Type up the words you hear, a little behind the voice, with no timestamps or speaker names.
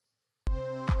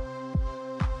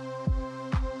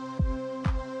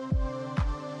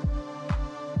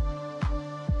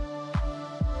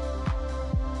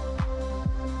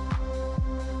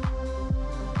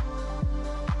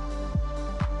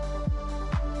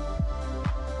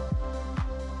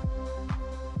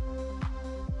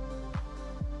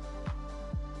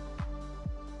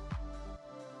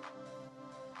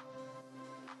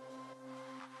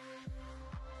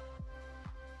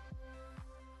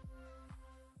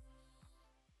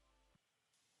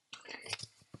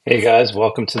Hey guys,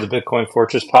 welcome to the Bitcoin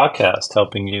Fortress podcast,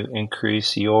 helping you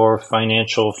increase your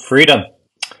financial freedom.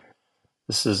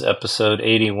 This is episode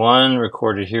 81,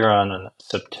 recorded here on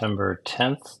September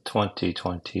 10th,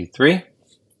 2023.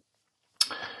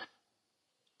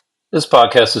 This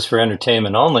podcast is for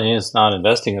entertainment only, it's not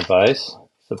investing advice,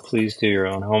 so please do your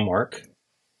own homework.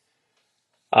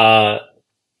 I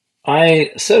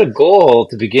set a goal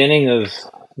at the beginning of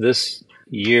this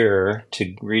year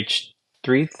to reach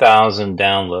 3,000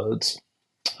 downloads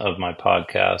of my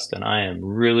podcast, and I am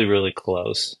really, really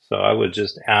close. So I would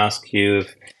just ask you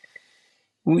if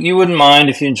you wouldn't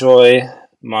mind, if you enjoy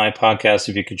my podcast,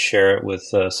 if you could share it with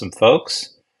some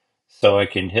folks so I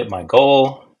can hit my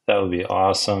goal. That would be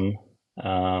awesome.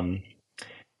 And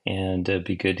it'd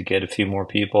be good to get a few more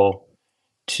people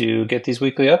to get these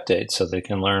weekly updates so they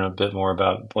can learn a bit more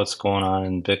about what's going on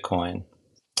in Bitcoin.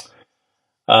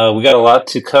 We got a lot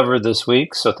to cover this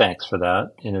week, so thanks for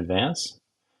that in advance.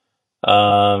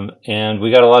 And we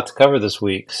got a lot to cover this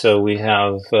week. So we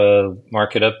have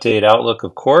market update outlook,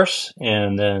 of course,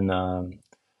 and then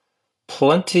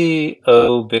plenty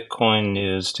of Bitcoin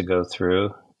news to go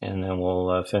through. And then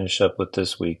we'll finish up with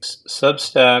this week's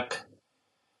Substack.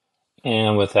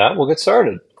 And with that, we'll get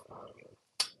started.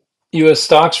 U.S.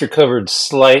 stocks recovered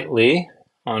slightly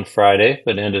on Friday,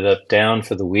 but ended up down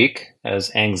for the week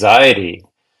as anxiety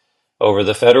over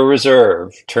the Federal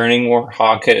Reserve turning more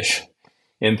hawkish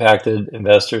impacted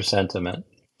investor sentiment.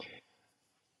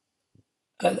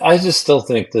 I just still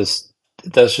think that's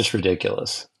just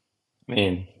ridiculous. I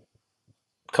mean,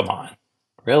 come on.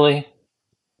 Really?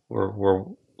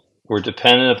 We're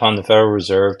dependent upon the Federal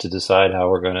Reserve to decide how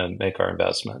we're going to make our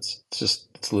investments.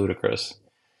 It's ludicrous.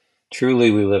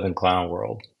 Truly, we live in clown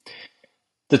world.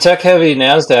 The tech-heavy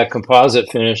NASDAQ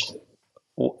composite finished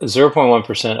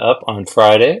 0.1% up on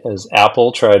Friday as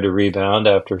Apple tried to rebound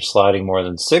after sliding more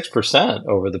than 6%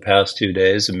 over the past 2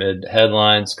 days amid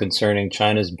headlines concerning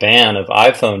China's ban of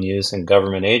iPhone use in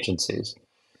government agencies.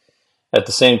 At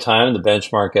the same time, the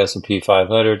benchmark S&P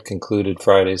 500 concluded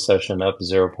Friday's session up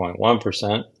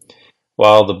 0.1%,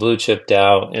 while the blue chip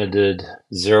Dow ended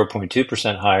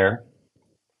 0.2% higher.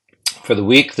 For the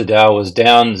week, the Dow was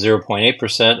down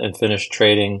 0.8% and finished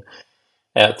trading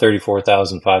at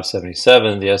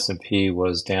 34,577. The S&P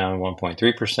was down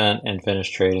 1.3% and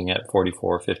finished trading at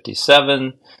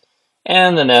 4457.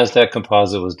 And the NASDAQ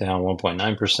composite was down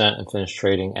 1.9% and finished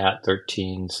trading at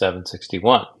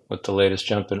 13,761. With the latest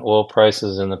jump in oil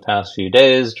prices in the past few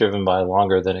days, driven by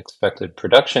longer than expected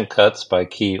production cuts by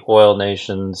key oil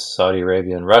nations, Saudi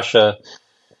Arabia and Russia,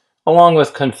 along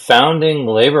with confounding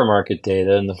labor market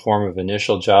data in the form of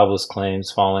initial jobless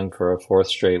claims falling for a fourth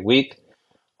straight week,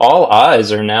 all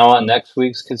eyes are now on next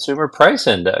week's Consumer Price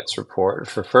Index report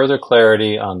for further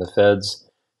clarity on the Fed's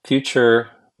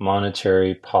future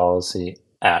monetary policy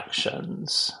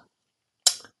actions.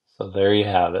 So there you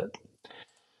have it.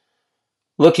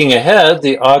 Looking ahead,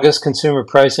 the August Consumer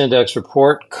Price Index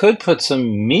report could put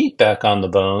some meat back on the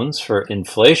bones for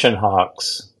inflation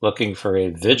hawks looking for a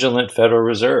vigilant Federal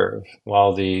Reserve.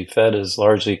 While the Fed is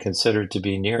largely considered to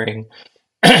be nearing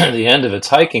the end of its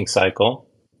hiking cycle,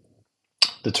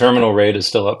 the terminal rate is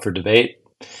still up for debate.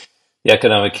 The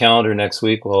economic calendar next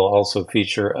week will also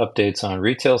feature updates on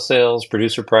retail sales,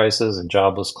 producer prices, and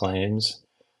jobless claims.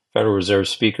 Federal Reserve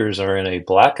speakers are in a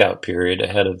blackout period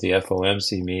ahead of the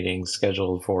FOMC meeting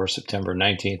scheduled for September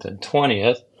 19th and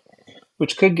 20th,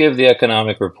 which could give the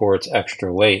economic reports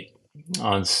extra weight.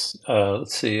 Let's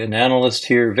see, an analyst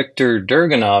here, Victor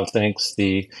Durganov, thinks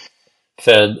the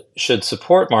Fed should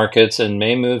support markets and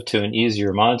may move to an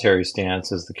easier monetary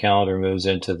stance as the calendar moves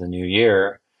into the new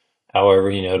year.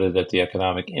 However, he noted that the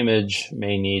economic image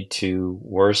may need to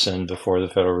worsen before the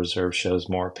Federal Reserve shows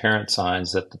more apparent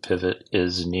signs that the pivot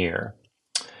is near.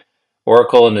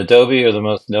 Oracle and Adobe are the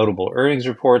most notable earnings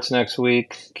reports next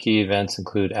week. Key events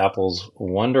include Apple's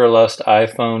Wonderlust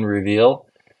iPhone reveal,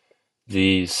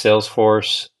 the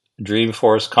Salesforce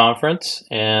Dreamforce conference,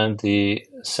 and the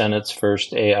Senate's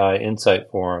first AI Insight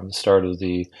Forum. The start of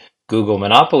the Google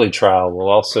monopoly trial will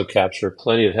also capture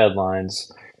plenty of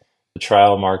headlines. The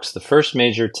trial marks the first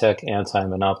major tech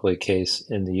anti-monopoly case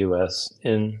in the U.S.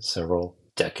 in several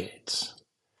decades.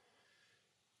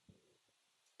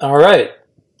 All right,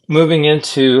 moving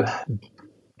into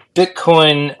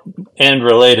Bitcoin and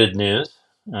related news.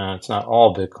 It's not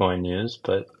all Bitcoin news,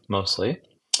 but mostly.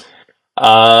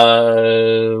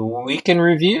 Week in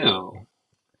review.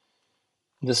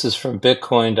 This is from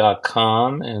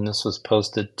Bitcoin.com, and this was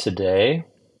posted today.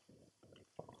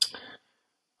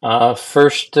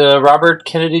 First, Robert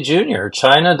Kennedy Jr.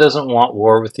 China doesn't want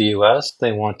war with the U.S.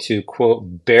 They want to,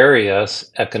 quote, bury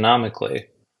us economically.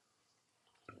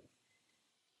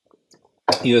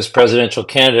 U.S. presidential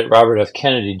candidate Robert F.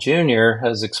 Kennedy Jr.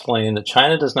 has explained that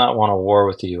China does not want a war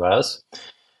with the U.S.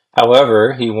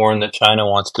 However, he warned that China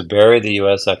wants to bury the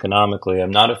U.S. economically.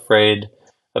 I'm not afraid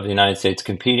of the United States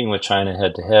competing with China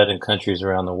head to head in countries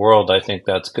around the world. I think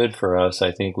that's good for us.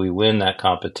 I think we win that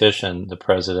competition, the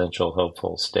presidential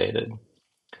hopeful stated.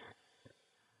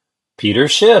 Peter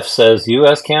Schiff says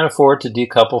U.S. can't afford to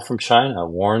decouple from China,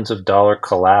 warns of dollar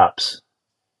collapse.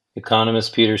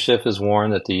 Economist Peter Schiff has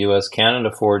warned that the U.S. cannot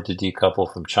afford to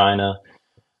decouple from China.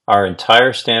 Our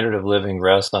entire standard of living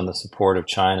rests on the support of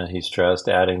China, he stressed,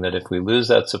 adding that if we lose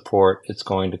that support, it's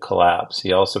going to collapse.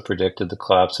 He also predicted the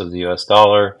collapse of the U.S.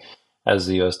 dollar as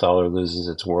the U.S. dollar loses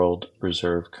its world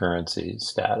reserve currency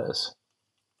status.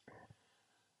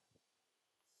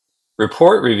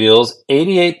 Report reveals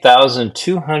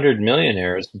 88,200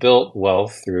 millionaires built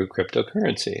wealth through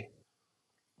cryptocurrency.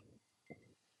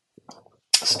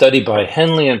 Study by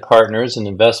Henley and Partners, an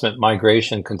investment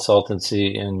migration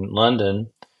consultancy in London,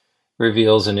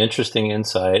 reveals an interesting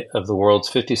insight of the world's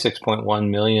 56.1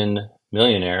 million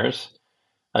millionaires.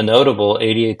 A notable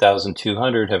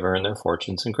 88,200 have earned their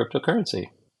fortunes in cryptocurrency.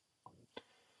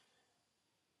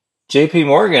 JP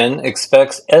Morgan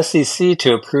expects SEC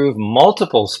to approve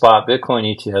multiple spot Bitcoin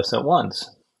ETFs at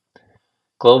once.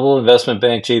 Global investment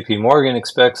bank JP Morgan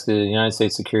expects the United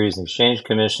States Securities and Exchange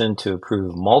Commission to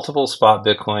approve multiple spot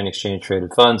Bitcoin exchange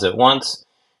traded funds at once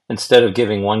instead of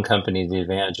giving one company the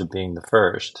advantage of being the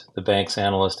first. The bank's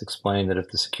analyst explained that if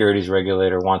the securities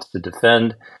regulator wants to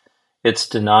defend its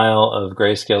denial of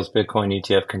Grayscale's Bitcoin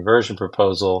ETF conversion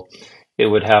proposal, it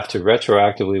would have to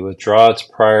retroactively withdraw its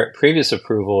previous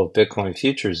approval of Bitcoin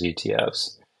futures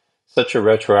ETFs. Such a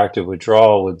retroactive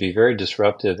withdrawal would be very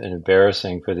disruptive and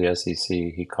embarrassing for the SEC,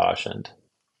 he cautioned.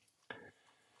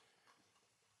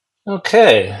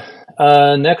 Okay,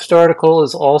 next article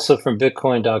is also from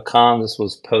Bitcoin.com. This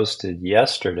was posted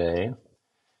yesterday.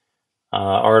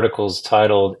 Articles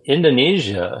titled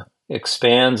Indonesia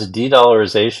Expands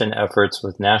De-Dollarization Efforts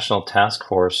with National Task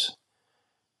Force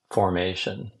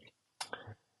Formation.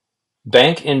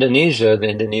 Bank Indonesia, the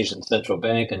Indonesian central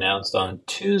bank, announced on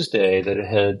Tuesday that it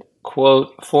had,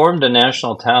 quote, formed a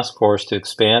national task force to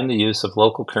expand the use of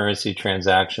local currency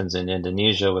transactions in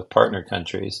Indonesia with partner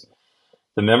countries.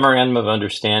 The Memorandum of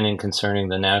Understanding concerning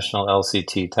the National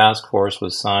LCT Task Force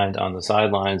was signed on the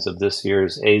sidelines of this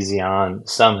year's ASEAN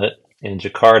Summit in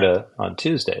Jakarta on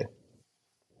Tuesday.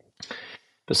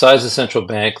 Besides the central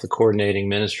bank, the Coordinating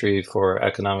Ministry for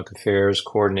Economic Affairs,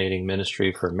 Coordinating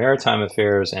Ministry for Maritime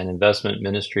Affairs and Investment,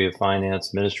 Ministry of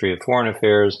Finance, Ministry of Foreign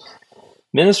Affairs,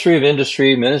 Ministry of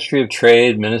Industry, Ministry of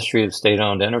Trade, Ministry of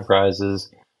State-Owned Enterprises,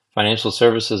 Financial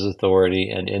Services Authority,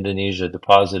 and Indonesia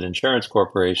Deposit Insurance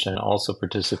Corporation also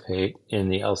participate in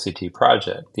the LCT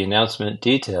project. The announcement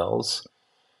details,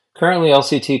 currently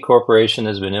LCT Corporation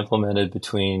has been implemented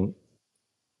between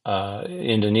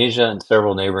Indonesia and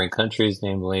several neighboring countries,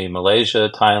 namely Malaysia,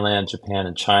 Thailand, Japan,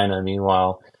 and China.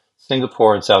 Meanwhile,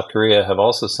 Singapore and South Korea have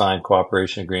also signed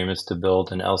cooperation agreements to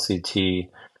build an LCT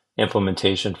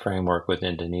implementation framework with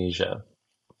Indonesia.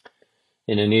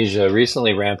 Indonesia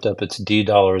recently ramped up its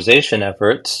de-dollarization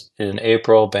efforts. In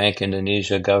April, Bank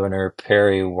Indonesia Governor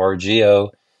Perry Warjio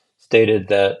stated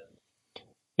that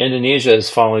Indonesia is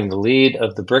following the lead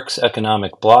of the BRICS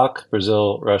economic bloc,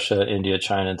 Brazil, Russia, India,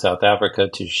 China, and South Africa,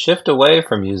 to shift away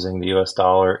from using the US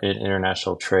dollar in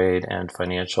international trade and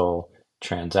financial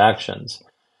transactions.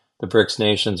 The BRICS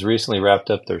nations recently wrapped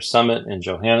up their summit in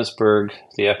Johannesburg.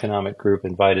 The economic group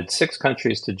invited 6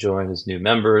 countries to join as new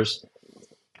members.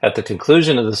 At the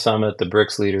conclusion of the summit, the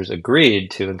BRICS leaders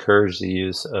agreed to encourage the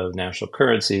use of national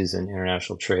currencies in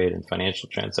international trade and financial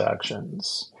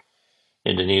transactions.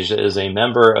 Indonesia is a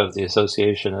member of the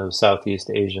Association of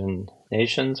Southeast Asian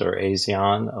Nations, or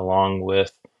ASEAN, along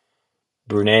with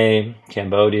Brunei,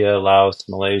 Cambodia, Laos,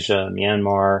 Malaysia,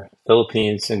 Myanmar,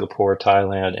 Philippines, Singapore,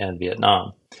 Thailand, and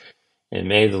Vietnam. In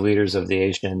May, the leaders of the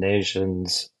Asian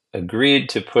nations agreed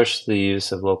to push the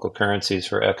use of local currencies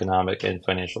for economic and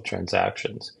financial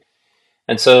transactions.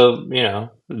 And so,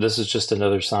 this is just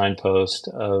another signpost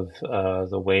of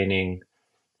the waning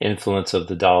influence of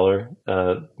the dollar.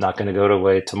 Not going to go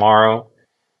away tomorrow,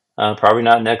 probably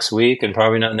not next week, and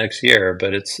probably not next year,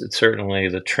 but it's certainly,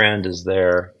 the trend is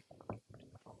there,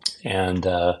 and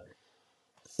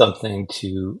something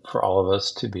for all of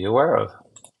us to be aware of.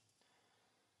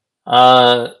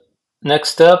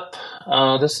 Next up,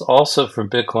 this is also from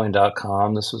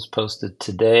Bitcoin.com. This was posted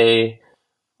today.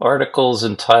 Articles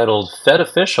entitled Fed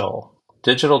Official,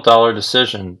 Digital Dollar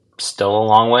Decision, Still a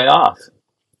Long Way Off.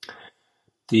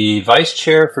 The Vice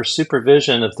Chair for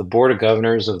Supervision of the Board of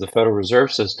Governors of the Federal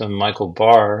Reserve System, Michael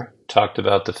Barr, talked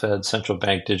about the Fed's central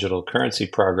bank digital currency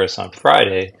progress on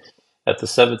Friday at the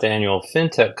 7th annual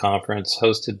FinTech conference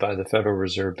hosted by the Federal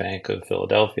Reserve Bank of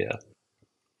Philadelphia.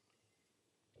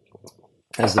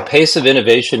 As the pace of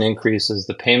innovation increases,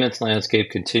 the payments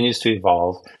landscape continues to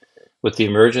evolve with the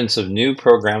emergence of new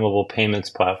programmable payments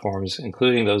platforms,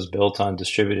 including those built on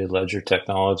distributed ledger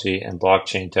technology and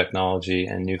blockchain technology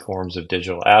and new forms of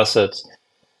digital assets,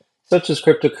 such as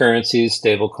cryptocurrencies,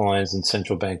 stablecoins, and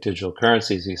central bank digital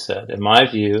currencies, he said. In my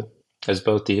view, as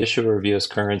both the issuer of U.S.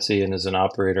 currency and as an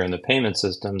operator in the payment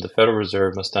system, the Federal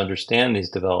Reserve must understand these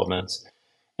developments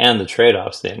and the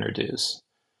trade-offs they introduce.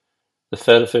 The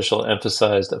Fed official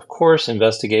emphasized, of course,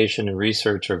 investigation and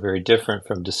research are very different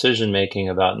from decision-making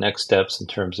about next steps in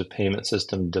terms of payment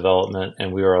system development,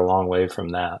 and we are a long way from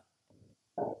that.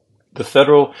 The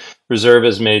Federal Reserve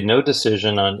has made no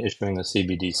decision on issuing a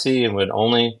CBDC and would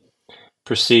only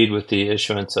proceed with the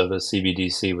issuance of a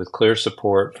CBDC with clear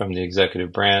support from the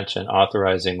executive branch and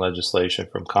authorizing legislation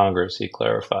from Congress, he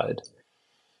clarified.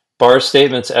 Barr's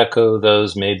statements echo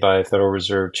those made by Federal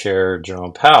Reserve Chair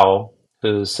Jerome Powell,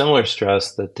 who similarly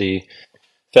stressed that the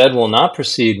Fed will not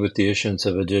proceed with the issuance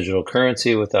of a digital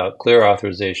currency without clear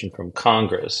authorization from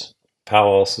Congress.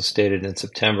 Powell also stated in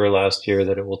September last year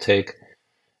that it will take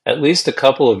at least a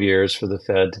couple of years for the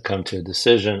Fed to come to a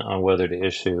decision on whether to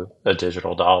issue a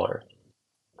digital dollar.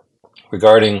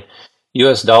 Regarding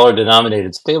U.S.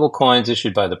 dollar-denominated stablecoins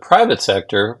issued by the private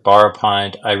sector, Barr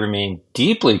opined, I remain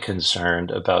deeply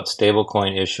concerned about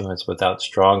stablecoin issuance without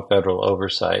strong federal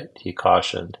oversight, he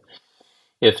cautioned.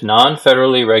 If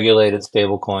non-federally regulated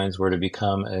stablecoins were to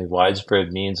become a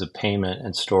widespread means of payment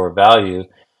and store of value,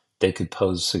 they could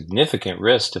pose significant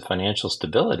risk to financial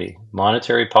stability,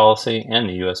 monetary policy, and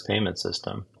the U.S. payment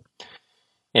system.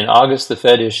 In August, the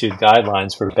Fed issued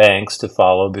guidelines for banks to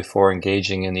follow before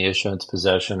engaging in the issuance,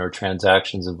 possession, or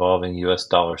transactions involving U.S.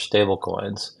 dollar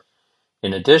stablecoins.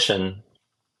 In addition,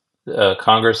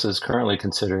 Congress is currently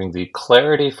considering the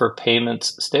Clarity for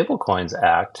Payments Stablecoins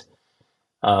Act,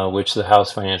 which the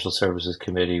House Financial Services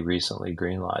Committee recently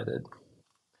greenlighted.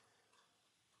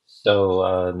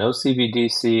 So no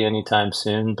CBDC anytime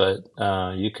soon, but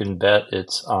you can bet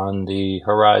it's on the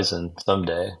horizon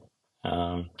someday.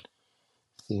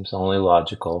 Seems only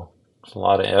logical. There's a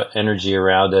lot of energy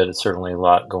around it. It's certainly a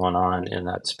lot going on in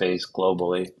that space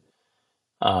globally.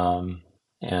 And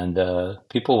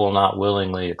people will not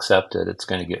willingly accept it. It's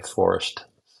going to get forced.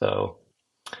 So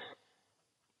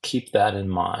keep that in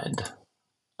mind.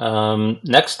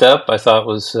 Next up, I thought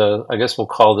was, I guess we'll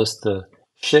call this the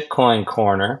shitcoin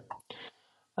corner.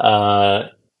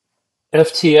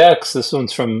 FTX, this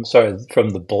one's from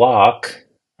the block.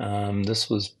 This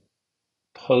was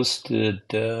posted,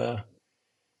 I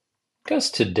guess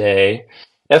today.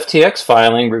 FTX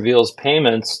filing reveals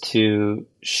payments to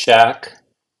Shaq,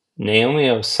 Naomi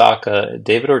Osaka,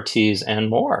 David Ortiz, and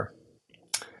more.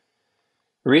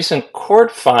 A recent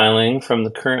court filing from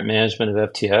the current management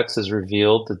of FTX has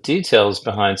revealed the details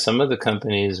behind some of the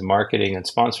company's marketing and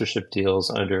sponsorship deals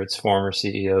under its former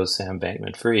CEO, Sam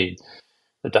Bankman-Fried.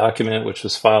 The document, which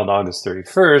was filed August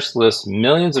 31st, lists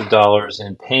millions of dollars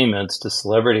in payments to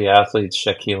celebrity athletes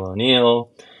Shaquille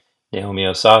O'Neal, Naomi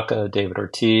Osaka, David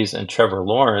Ortiz, and Trevor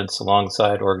Lawrence,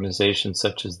 alongside organizations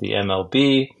such as the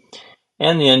MLB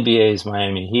and the NBA's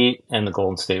Miami Heat and the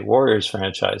Golden State Warriors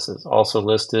franchises. Also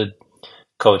listed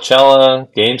Coachella,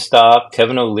 GameStop,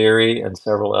 Kevin O'Leary, and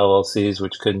several LLCs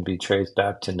which couldn't be traced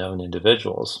back to known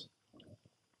individuals.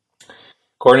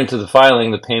 According to the filing,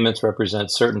 the payments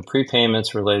represent certain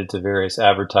prepayments related to various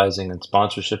advertising and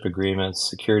sponsorship agreements,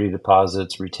 security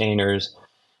deposits, retainers,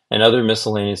 and other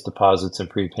miscellaneous deposits and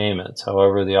prepayments.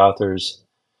 However, the authors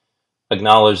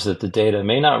acknowledge that the data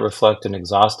may not reflect an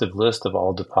exhaustive list of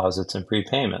all deposits and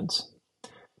prepayments.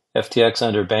 FTX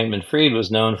under Bankman-Fried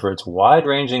was known for its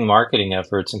wide-ranging marketing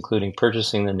efforts, including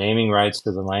purchasing the naming rights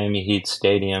to the Miami Heat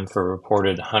Stadium for a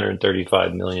reported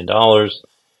 $135 million,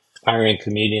 hiring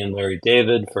comedian Larry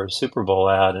David for a Super Bowl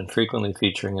ad, and frequently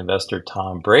featuring investor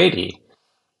Tom Brady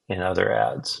in other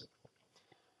ads.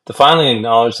 The filing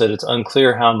acknowledged that it's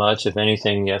unclear how much, if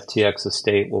anything, the FTX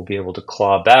estate will be able to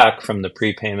claw back from the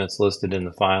prepayments listed in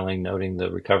the filing, noting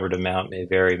the recovered amount may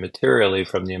vary materially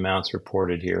from the amounts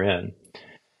reported herein.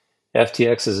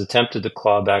 FTX has attempted to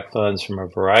claw back funds from a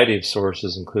variety of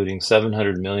sources, including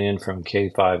 $700 million from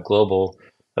K5 Global,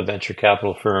 a venture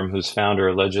capital firm whose founder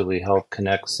allegedly helped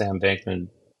connect Sam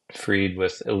Bankman-Fried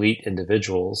with elite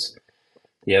individuals.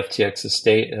 The FTX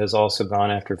estate has also gone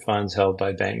after funds held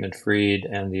by Bankman-Fried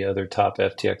and the other top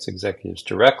FTX executives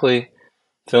directly,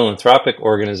 philanthropic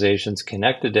organizations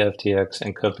connected to FTX,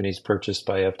 and companies purchased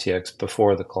by FTX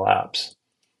before the collapse.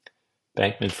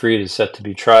 Bankman-Fried is set to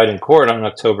be tried in court on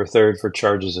October 3rd for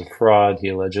charges of fraud he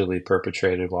allegedly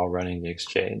perpetrated while running the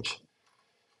exchange.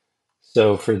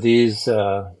 So for these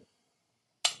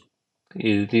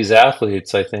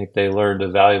athletes, I think they learned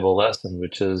a valuable lesson,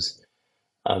 which is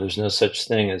there's no such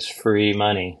thing as free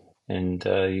money, and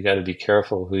you got to be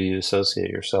careful who you associate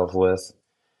yourself with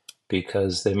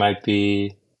because they might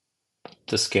be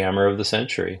the scammer of the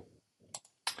century,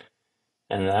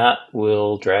 and that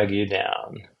will drag you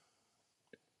down.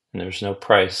 And there's no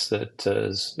price that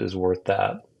is worth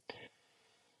that.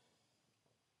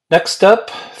 Next up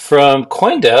from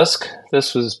CoinDesk,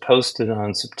 this was posted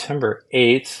on September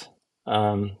 8th.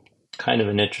 Kind of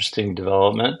an interesting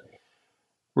development.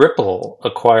 Ripple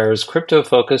acquires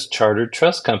crypto-focused chartered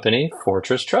trust company,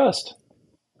 Fortress Trust.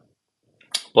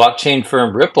 Blockchain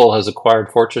firm Ripple has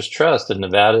acquired Fortress Trust, a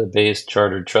Nevada-based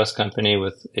chartered trust company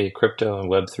with a crypto and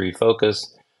Web3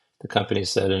 focus, the company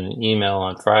said in an email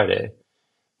on Friday.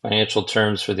 Financial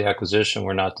terms for the acquisition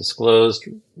were not disclosed.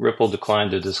 Ripple declined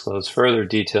to disclose further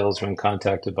details when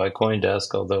contacted by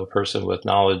CoinDesk, although a person with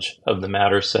knowledge of the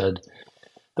matter said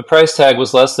the price tag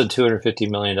was less than $250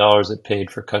 million it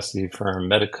paid for custody firm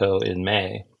Medico in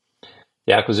May.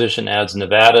 The acquisition adds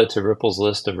Nevada to Ripple's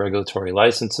list of regulatory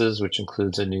licenses, which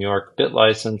includes a New York BIT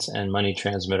license and money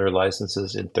transmitter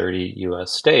licenses in 30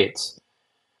 U.S. states.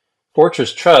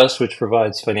 Fortress Trust, which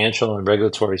provides financial and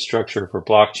regulatory structure for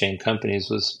blockchain companies,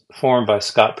 was formed by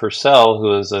Scott Purcell,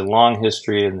 who has a long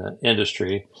history in the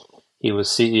industry. He was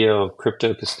CEO of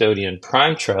crypto custodian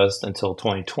Prime Trust until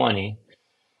 2020.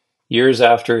 Years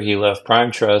after he left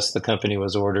Prime Trust, the company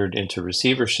was ordered into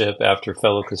receivership after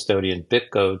fellow custodian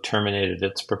BitGo terminated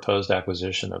its proposed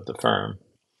acquisition of the firm.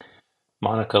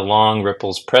 Monica Long,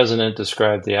 Ripple's president,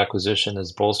 described the acquisition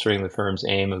as bolstering the firm's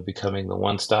aim of becoming the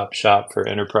one-stop shop for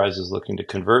enterprises looking to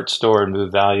convert, store, and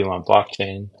move value on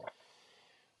blockchain.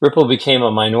 Ripple became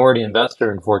a minority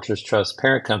investor in Fortress Trust's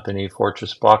parent company,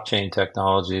 Fortress Blockchain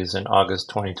Technologies, in August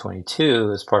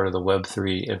 2022 as part of the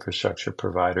Web3 infrastructure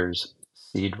provider's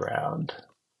seed round.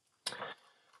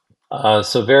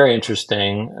 So very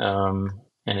interesting.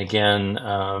 And again,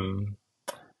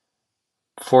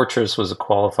 Fortress was a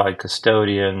qualified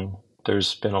custodian.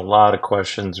 There's been a lot of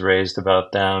questions raised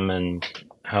about them and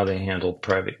how they handled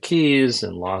private keys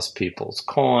and lost people's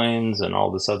coins and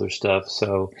all this other stuff.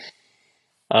 So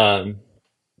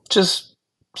just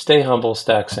stay humble,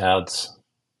 stack sats,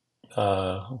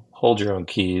 hold your own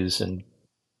keys and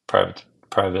private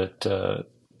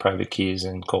keys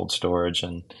in cold storage,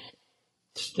 and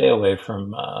stay away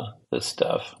from this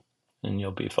stuff, and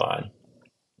you'll be fine.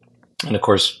 And of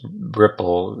course,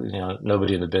 Ripple,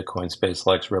 nobody in the Bitcoin space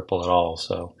likes Ripple at all,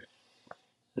 so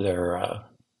they're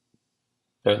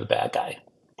the bad guy.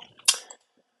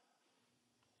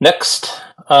 Next,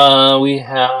 we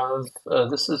have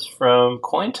this is from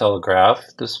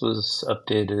Cointelegraph. This was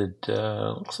updated,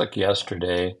 looks like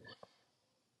yesterday.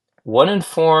 One in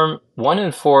four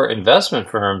investment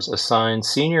firms assign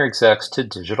senior execs to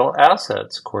digital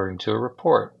assets, according to a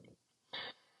report.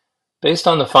 Based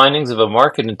on the findings of a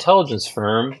market intelligence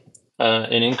firm,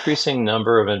 an increasing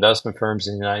number of investment firms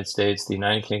in the United States, the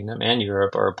United Kingdom, and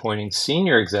Europe are appointing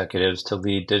senior executives to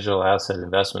lead digital asset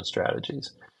investment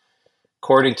strategies.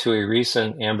 According to a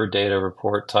recent Amber Data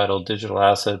report titled Digital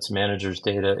Assets Managers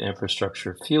Data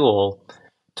Infrastructure Fuel,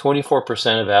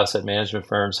 24% of asset management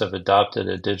firms have adopted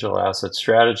a digital asset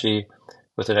strategy,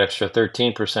 with an extra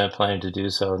 13% planning to do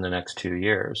so in the next 2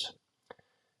 years.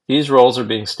 These roles are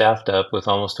being staffed up with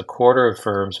almost a quarter of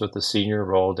firms with a senior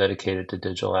role dedicated to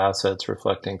digital assets,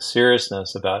 reflecting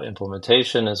seriousness about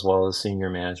implementation as well as senior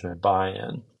management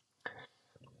buy-in.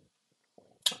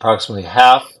 Approximately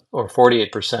half, or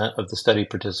 48%, of the study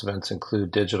participants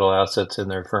include digital assets in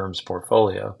their firm's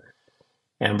portfolio.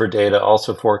 Amber Data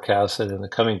also forecasts that in the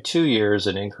coming 2 years,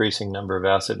 an increasing number of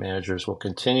asset managers will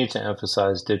continue to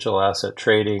emphasize digital asset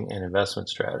trading and investment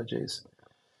strategies.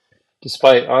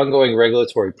 Despite ongoing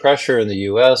regulatory pressure in the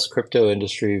U.S., crypto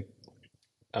industry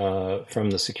from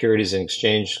the Securities and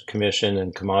Exchange Commission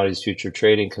and Commodities Future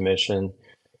Trading Commission,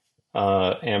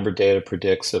 Amber Data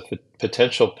predicts a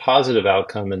potential positive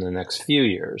outcome in the next few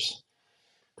years.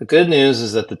 The good news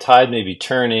is that the tide may be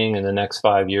turning. In the next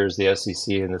 5 years, the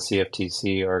SEC and the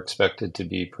CFTC are expected to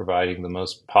be providing the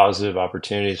most positive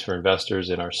opportunities for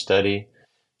investors in our study,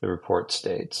 the report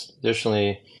states.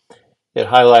 Additionally, it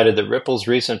highlighted that Ripple's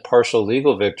recent partial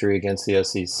legal victory against the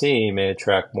SEC may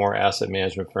attract more asset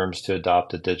management firms to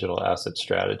adopt a digital asset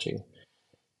strategy.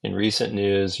 In recent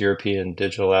news, European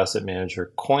digital asset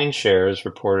manager CoinShares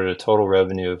reported a total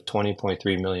revenue of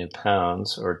 £20.3 million,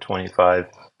 or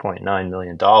 $25.9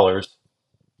 million,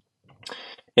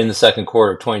 in the second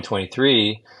quarter of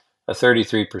 2023, a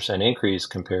 33% increase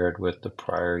compared with the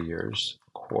prior year's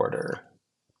quarter.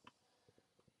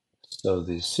 So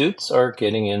the suits are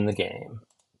getting in the game.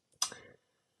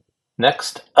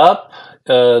 Next up,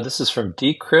 this is from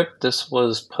Decrypt. This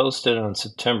was posted on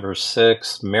September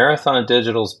 6th. Marathon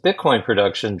Digital's Bitcoin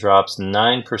production drops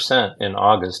 9% in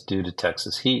August due to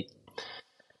Texas heat.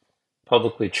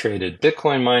 Publicly traded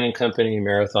Bitcoin mining company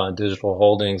Marathon Digital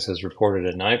Holdings has reported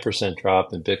a 9%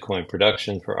 drop in Bitcoin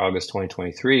production for August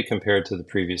 2023 compared to the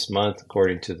previous month,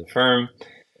 according to the firm.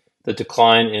 The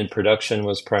decline in production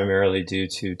was primarily due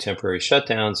to temporary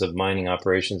shutdowns of mining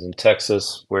operations in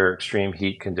Texas, where extreme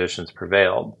heat conditions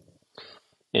prevailed.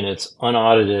 In its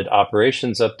unaudited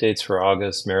operations updates for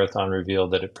August, Marathon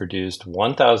revealed that it produced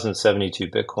 1,072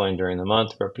 Bitcoin during the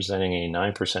month, representing a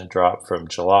 9% drop from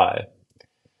July.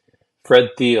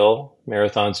 Fred Thiel,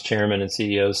 Marathon's chairman and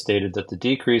CEO, stated that the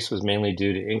decrease was mainly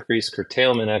due to increased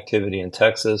curtailment activity in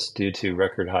Texas due to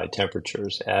record high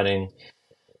temperatures, adding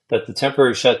that the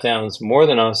temporary shutdowns more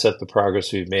than offset the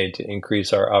progress we've made to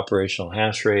increase our operational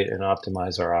hash rate and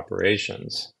optimize our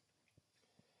operations.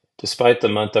 Despite the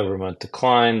month-over-month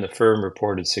decline, the firm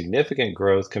reported significant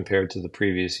growth compared to the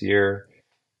previous year.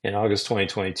 In August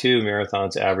 2022,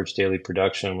 Marathon's average daily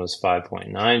production was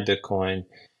 5.9 Bitcoin,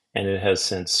 and it has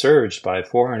since surged by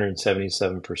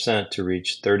 477% to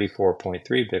reach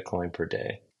 34.3 Bitcoin per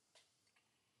day.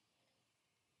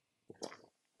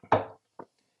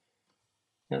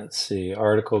 Let's see,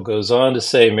 article goes on to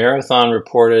say Marathon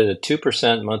reported a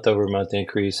 2% month-over-month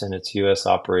increase in its U.S.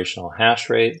 operational hash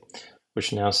rate,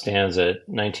 which now stands at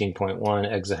 19.1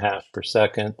 exahash per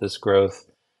second. This growth,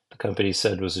 the company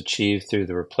said, was achieved through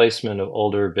the replacement of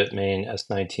older Bitmain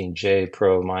S19j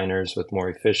Pro miners with more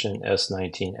efficient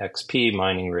S19XP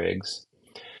mining rigs.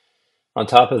 On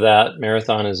top of that,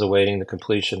 Marathon is awaiting the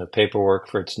completion of paperwork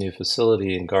for its new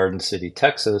facility in Garden City,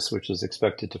 Texas, which is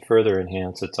expected to further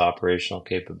enhance its operational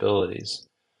capabilities.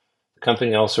 The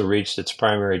company also reached its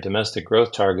primary domestic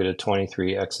growth target of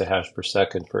 23 exahash per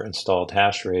second for installed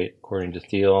hash rate, according to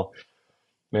Thiel.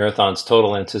 Marathon's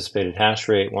total anticipated hash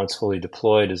rate, once fully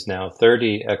deployed, is now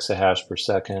 30 exahash per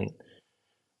second,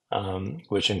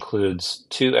 which includes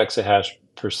 2 exahash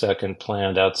per second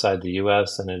planned outside the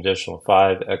U.S. and an additional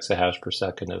 5 exahash per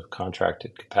second of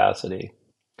contracted capacity.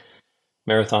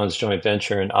 Marathon's joint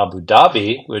venture in Abu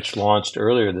Dhabi, which launched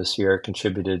earlier this year,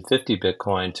 contributed 50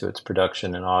 Bitcoin to its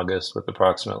production in August, with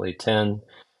approximately 10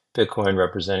 Bitcoin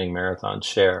representing Marathon's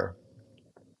share.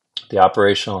 The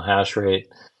operational hash rate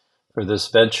for this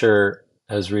venture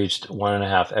has reached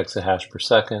 1.5 exahash per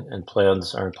second, and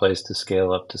plans are in place to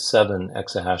scale up to 7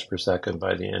 exahash per second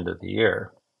by the end of the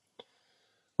year.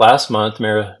 Last month,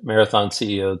 Marathon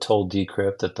CEO told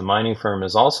Decrypt that the mining firm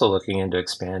is also looking into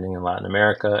expanding in Latin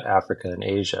America, Africa, and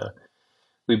Asia.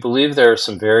 We believe there are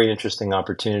some very interesting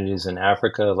opportunities in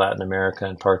Africa, Latin America,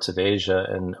 and parts of Asia,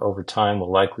 and over time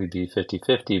will likely be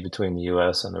 50-50 between the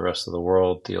U.S. and the rest of the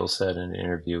world, Thiel said in an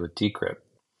interview with Decrypt.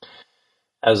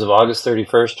 As of August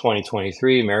 31st,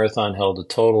 2023, Marathon held a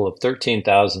total of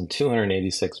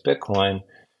 13,286 Bitcoin,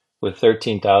 with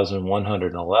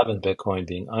 13,111 Bitcoin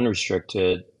being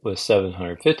unrestricted, with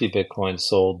 750 Bitcoin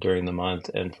sold during the month,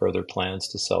 and further plans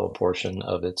to sell a portion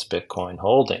of its Bitcoin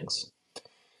holdings.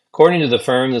 According to the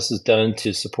firm, this is done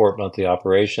to support monthly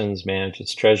operations, manage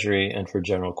its treasury, and for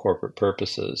general corporate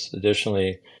purposes.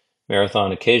 Additionally,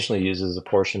 Marathon occasionally uses a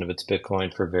portion of its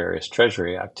Bitcoin for various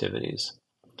treasury activities.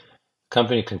 The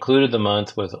company concluded the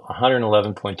month with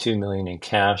 $111.2 million in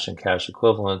cash and cash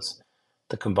equivalents.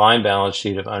 The combined balance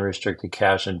sheet of unrestricted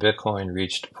cash and Bitcoin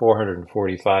reached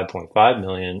 $445.5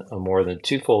 million, a more than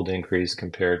twofold increase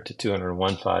compared to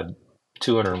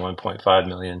 $201.5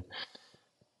 million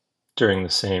during the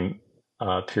same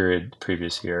period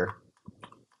previous year.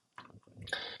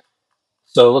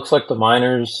 So it looks like the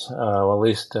miners, well, at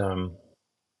least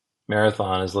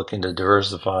Marathon, is looking to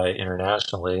diversify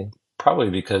internationally, probably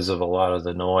because of a lot of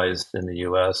the noise in the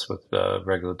U.S. with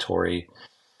regulatory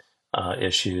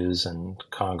issues and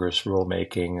Congress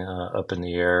rulemaking up in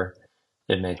the air.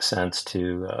 It makes sense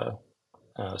to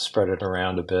spread it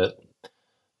around a bit.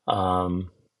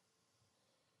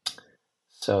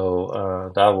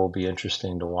 So that will be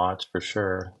interesting to watch for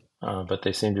sure. But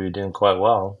they seem to be doing quite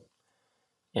well.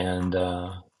 And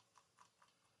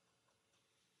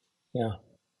yeah.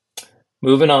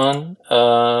 Moving on.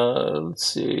 Let's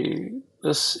see.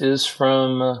 This is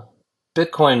from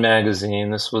Bitcoin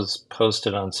Magazine. This was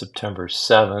posted on September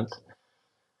 7th.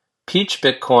 Peach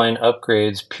Bitcoin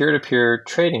upgrades peer-to-peer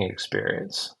trading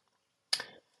experience.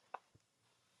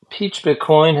 Peach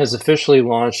Bitcoin has officially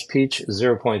launched Peach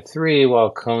 0.3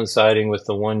 while coinciding with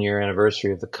the 1 year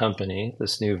anniversary of the company.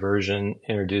 This new version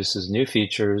introduces new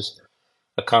features,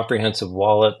 a comprehensive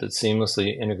wallet that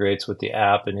seamlessly integrates with the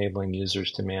app, enabling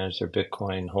users to manage their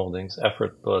Bitcoin holdings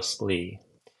effortlessly.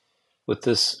 With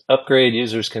this upgrade,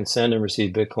 users can send and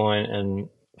receive Bitcoin and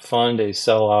fund a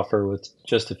sell offer with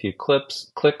just a few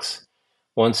clicks.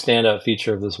 One standout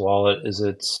feature of this wallet is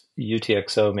its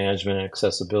UTXO management and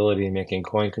accessibility, making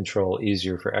coin control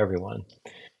easier for everyone.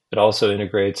 It also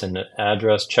integrates an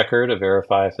address checker to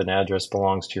verify if an address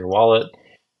belongs to your wallet,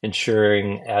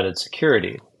 ensuring added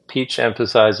security. Peach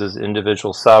emphasizes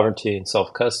individual sovereignty and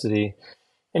self-custody,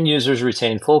 and users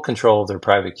retain full control of their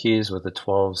private keys with a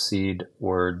 12-seed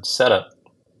word setup.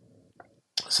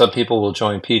 Some people will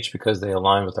join Peach because they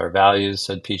align with our values,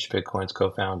 said Peach Bitcoin's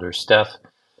co-founder Steph,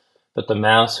 but the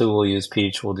mass who will use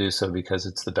Peach will do so because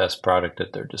it's the best product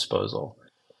at their disposal.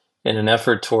 In an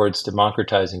effort towards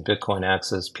democratizing Bitcoin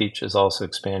access, Peach is also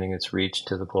expanding its reach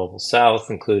to the global south,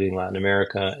 including Latin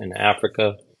America and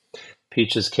Africa.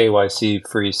 Peach's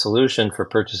KYC-free solution for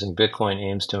purchasing Bitcoin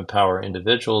aims to empower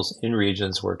individuals in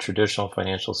regions where traditional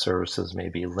financial services may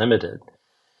be limited.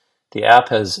 The app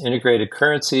has integrated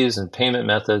currencies and payment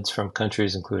methods from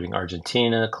countries including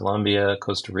Argentina, Colombia,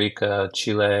 Costa Rica,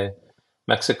 Chile,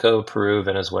 Mexico, Peru,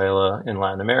 Venezuela in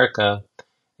Latin America,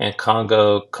 and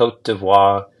Congo, Cote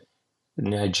d'Ivoire,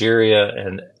 Nigeria,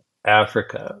 and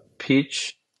Africa.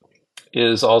 Peach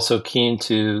is also keen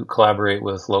to collaborate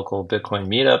with local Bitcoin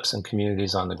meetups and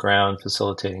communities on the ground,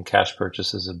 facilitating cash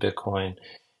purchases of Bitcoin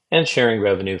and sharing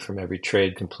revenue from every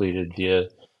trade completed via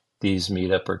these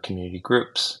meetup or community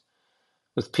groups.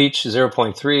 With Peach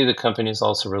 0.3, the company is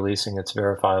also releasing its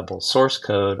verifiable source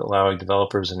code, allowing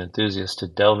developers and enthusiasts to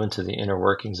delve into the inner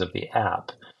workings of the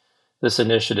app. This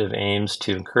initiative aims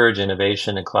to encourage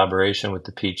innovation and collaboration with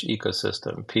the Peach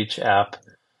ecosystem. Peach app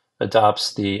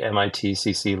adopts the MIT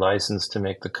CC license to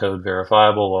make the code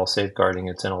verifiable while safeguarding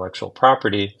its intellectual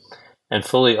property and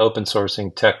fully open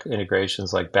sourcing tech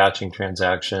integrations like batching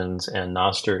transactions and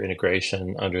Nostr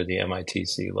integration under the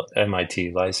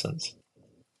MIT license.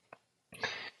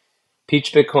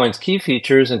 Peach Bitcoin's key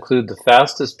features include the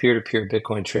fastest peer-to-peer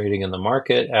Bitcoin trading in the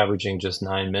market, averaging just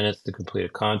 9 minutes to complete a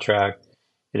contract.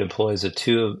 It employs a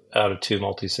 2 out of 2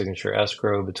 multi-signature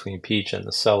escrow between Peach and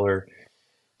the seller,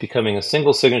 becoming a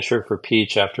single signature for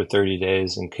Peach after 30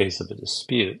 days in case of a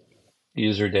dispute.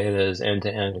 User data is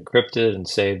end-to-end encrypted and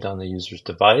saved on the user's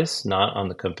device, not on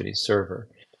the company's server.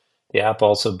 The app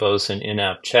also boasts an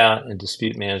in-app chat and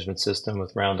dispute management system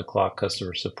with round-the-clock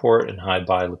customer support and high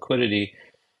buy liquidity,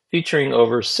 featuring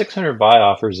over 600 buy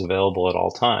offers available at all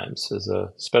times. As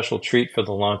a special treat for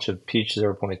the launch of Peach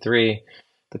 0.3,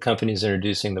 the company is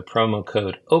introducing the promo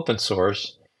code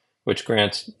OpenSource, which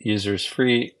grants users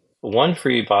one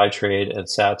free buy trade and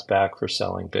sats back for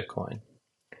selling Bitcoin.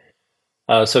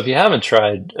 So if you haven't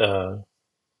tried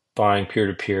buying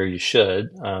peer-to-peer, you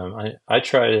should. I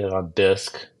tried it on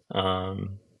Bisq,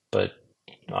 but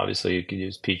obviously you could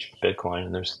use Peach Bitcoin,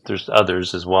 and there's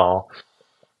others as well.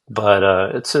 But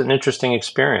it's an interesting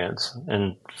experience,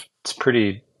 and it's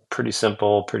pretty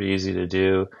simple, pretty easy to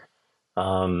do.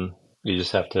 You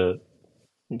just have to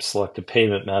select a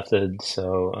payment method.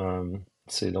 So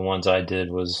let's see, the ones I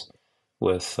did was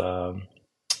with well,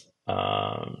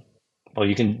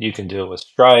 you can do it with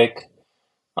Strike,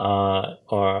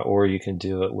 or you can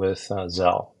do it with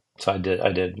Zelle. So I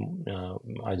did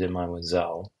mine with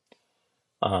Zelle.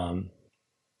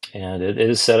 And it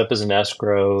is set up as an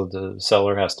escrow. The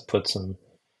seller has to put some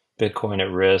Bitcoin at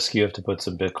risk. You have to put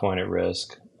some Bitcoin at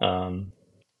risk. And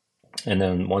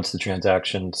then once the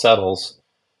transaction settles,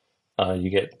 you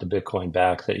get the Bitcoin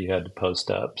back that you had to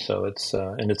post up. So it's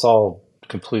all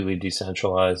completely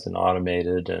decentralized and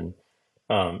automated, and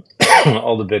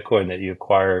all the Bitcoin that you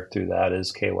acquire through that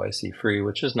is KYC free,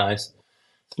 which is nice.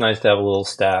 It's nice to have a little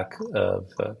stack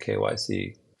of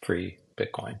KYC free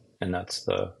Bitcoin, and that's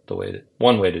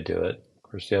one way to do it. Of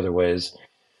course, the other way is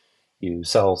you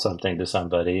sell something to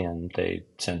somebody and they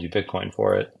send you Bitcoin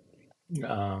for it.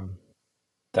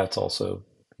 That's also,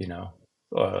 a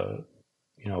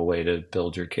way to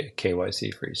build your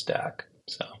KYC free stack.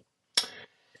 So,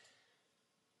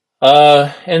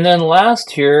 and then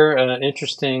last here, an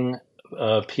interesting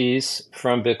piece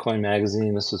from Bitcoin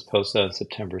Magazine. This was posted on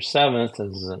September 7th.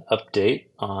 This is an update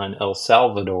on El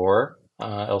Salvador.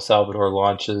 El Salvador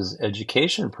launches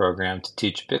education program to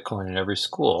teach Bitcoin in every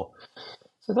school.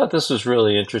 So I thought this was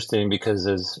really interesting because,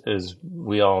 as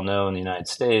we all know in the United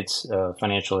States,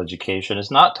 financial education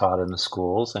is not taught in the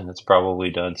schools, and it's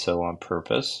probably done so on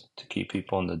purpose to keep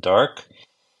people in the dark.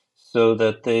 so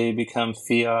that they become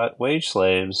fiat wage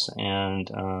slaves and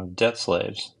debt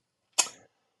slaves.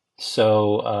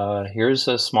 So here's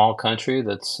a small country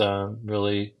that's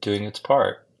really doing its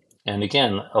part. And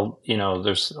again,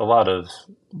 there's a lot of,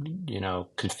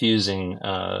 confusing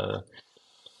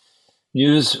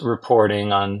news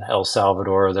reporting on El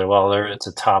Salvador that it's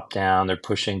a top down, they're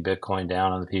pushing Bitcoin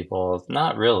down on the people.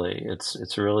 Not really.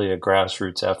 It's really a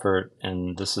grassroots effort,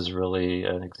 and this is really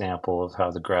an example of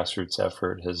how the grassroots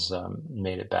effort has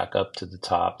made it back up to the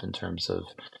top in terms of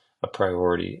a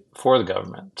priority for the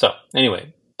government. So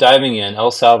anyway, diving in,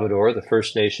 El Salvador, the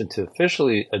first nation to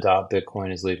officially adopt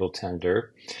Bitcoin as legal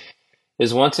tender,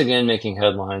 is once again making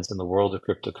headlines in the world of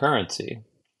cryptocurrency.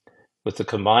 With the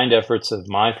combined efforts of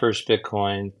My First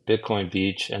Bitcoin, Bitcoin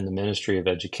Beach, and the Ministry of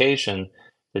Education,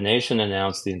 the nation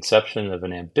announced the inception of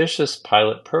an ambitious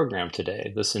pilot program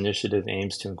today. This initiative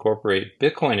aims to incorporate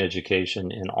Bitcoin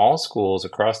education in all schools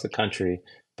across the country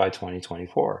by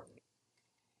 2024.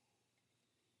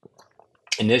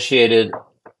 Initiated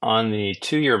on the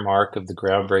 2-year mark of the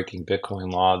groundbreaking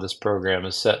Bitcoin law, this program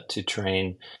is set to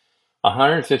train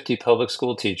 150 public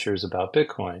school teachers about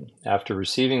Bitcoin. After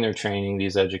receiving their training,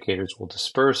 these educators will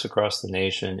disperse across the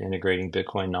nation, integrating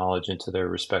Bitcoin knowledge into their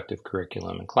respective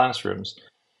curriculum and classrooms.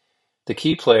 The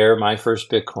key player, My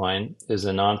First Bitcoin, is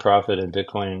a nonprofit and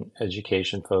Bitcoin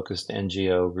education-focused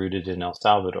NGO rooted in El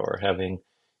Salvador, having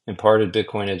imparted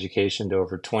Bitcoin education to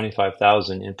over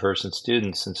 25,000 in-person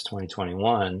students since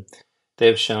 2021. They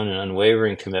have shown an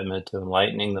unwavering commitment to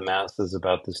enlightening the masses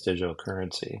about this digital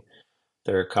currency.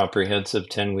 Their comprehensive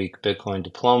 10-week Bitcoin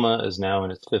diploma is now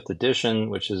in its 5th edition,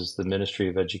 which is the Ministry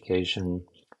of Education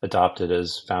adopted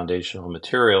as foundational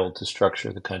material to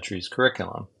structure the country's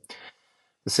curriculum.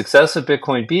 The success of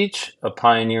Bitcoin Beach, a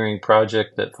pioneering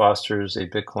project that fosters a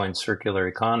Bitcoin circular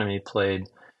economy, played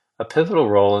a pivotal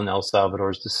role in El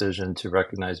Salvador's decision to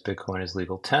recognize Bitcoin as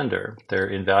legal tender. Their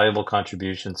invaluable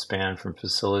contributions span from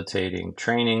facilitating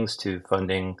trainings to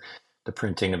funding the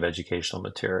printing of educational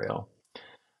material.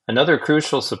 Another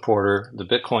crucial supporter, the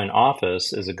Bitcoin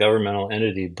Office, is a governmental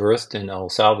entity birthed in El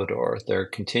Salvador. Their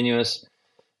continuous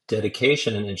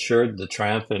dedication ensured the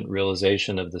triumphant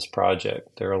realization of this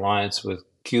project. Their alliance with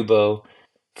Cubo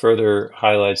further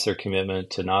highlights their commitment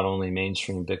to not only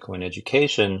mainstream Bitcoin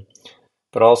education,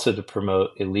 but also to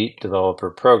promote elite developer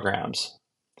programs.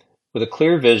 With a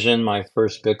clear vision, My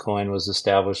First Bitcoin was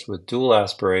established with dual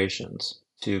aspirations: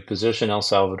 to position El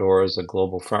Salvador as a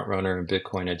global frontrunner in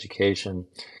Bitcoin education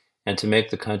and to make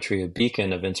the country a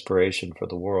beacon of inspiration for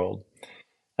the world.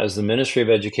 As the Ministry of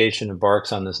Education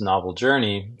embarks on this novel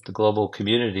journey, the global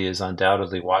community is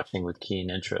undoubtedly watching with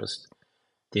keen interest.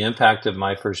 The impact of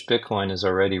My First Bitcoin has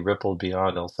already rippled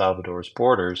beyond El Salvador's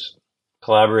borders.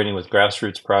 Collaborating with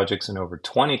grassroots projects in over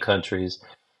 20 countries,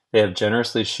 they have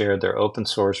generously shared their open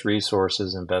source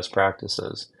resources and best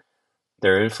practices.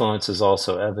 Their influence is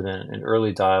also evident in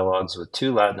early dialogues with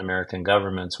 2 Latin American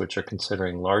governments which are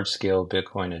considering large-scale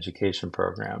Bitcoin education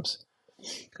programs.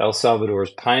 El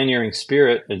Salvador's pioneering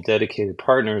spirit and dedicated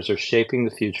partners are shaping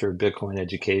the future of Bitcoin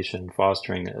education,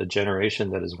 fostering a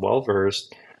generation that is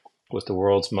well-versed with the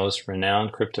world's most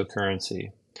renowned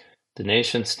cryptocurrency. The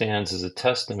nation stands as a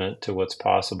testament to what's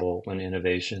possible when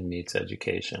innovation meets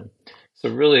education. So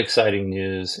really exciting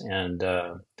news, and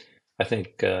I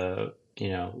think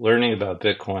learning about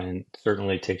Bitcoin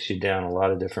certainly takes you down a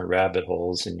lot of different rabbit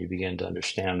holes, and you begin to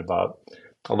understand about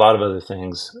a lot of other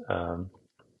things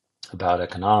about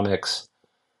economics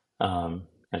and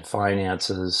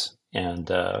finances, and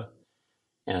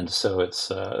so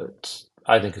it's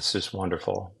I think it's just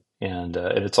wonderful, and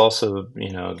it's also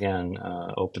again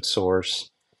open source,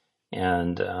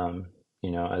 and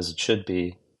as it should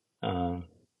be. Um,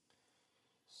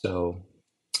 so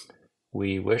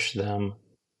we wish them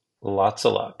lots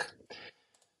of luck.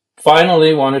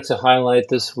 Finally, wanted to highlight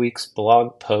this week's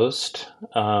blog post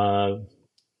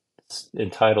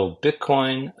entitled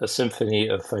Bitcoin, a Symphony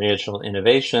of Financial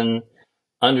Innovation,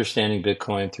 Understanding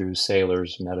Bitcoin Through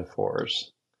Sailors'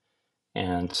 Metaphors.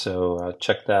 And so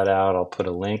check that out. I'll put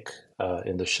a link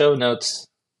in the show notes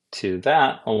to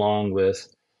that, along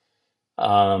with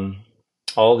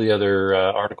all the other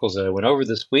articles that I went over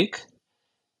this week.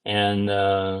 And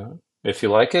if you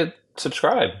like it,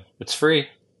 subscribe. It's free.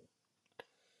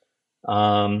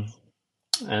 And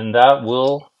that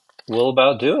will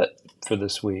about do it for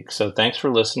this week. So thanks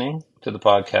for listening to the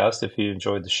podcast. If you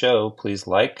enjoyed the show, please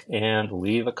like and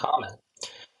leave a comment.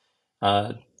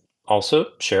 Also,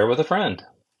 share with a friend.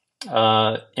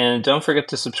 And don't forget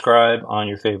to subscribe on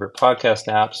your favorite podcast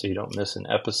app so you don't miss an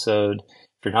episode.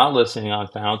 If you're not listening on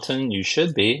Fountain, you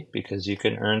should be, because you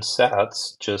can earn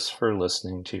sats just for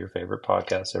listening to your favorite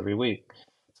podcast every week.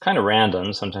 kind of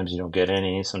random. Sometimes you don't get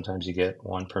any, sometimes you get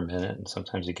one per minute, and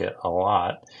sometimes you get a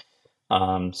lot.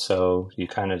 So you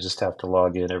kind of just have to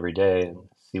log in every day and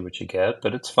see what you get,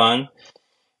 but it's fun.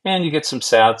 And you get some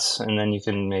sats, and then you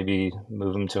can maybe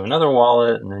move them to another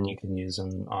wallet, and then you can use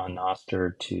them on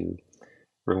Noster to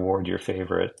reward your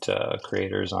favorite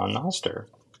creators on Noster.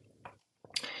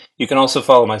 You can also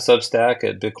follow my Substack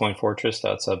at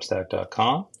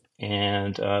bitcoinfortress.substack.com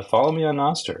and follow me on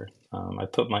Noster. I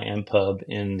put my MPub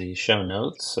in the show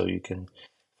notes, so you can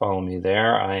follow me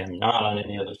there. I am not on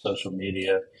any other social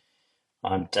media.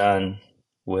 I'm done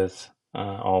with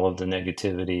all of the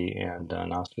negativity, and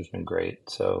Noster's been great.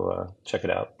 So check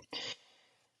it out.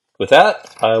 With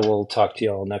that, I will talk to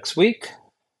you all next week.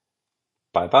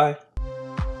 Bye bye.